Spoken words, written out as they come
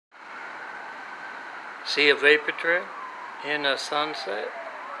See a vapor trail in a sunset.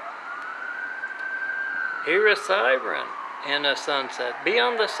 Hear a siren in a sunset. Be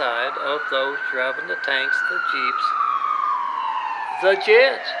on the side of those driving the tanks, the jeeps, the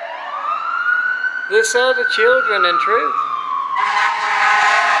jets. This are the children in truth.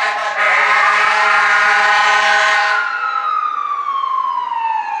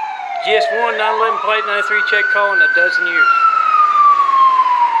 GS1 911 plate 93 check call in a dozen years.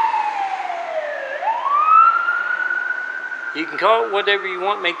 You can call it whatever you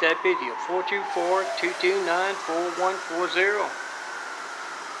want, make that video. 424-229-4140.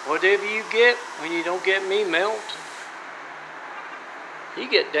 Whatever you get when you don't get me, melt. You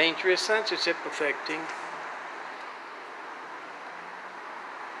get dangerous censorship affecting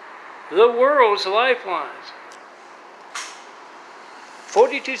the world's lifelines.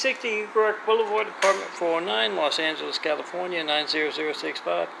 4260 Eagle Boulevard, Apartment 409, Los Angeles, California,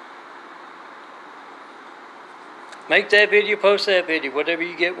 90065. Make that video, post that video, whatever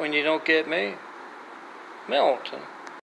you get when you don't get me. MELTON.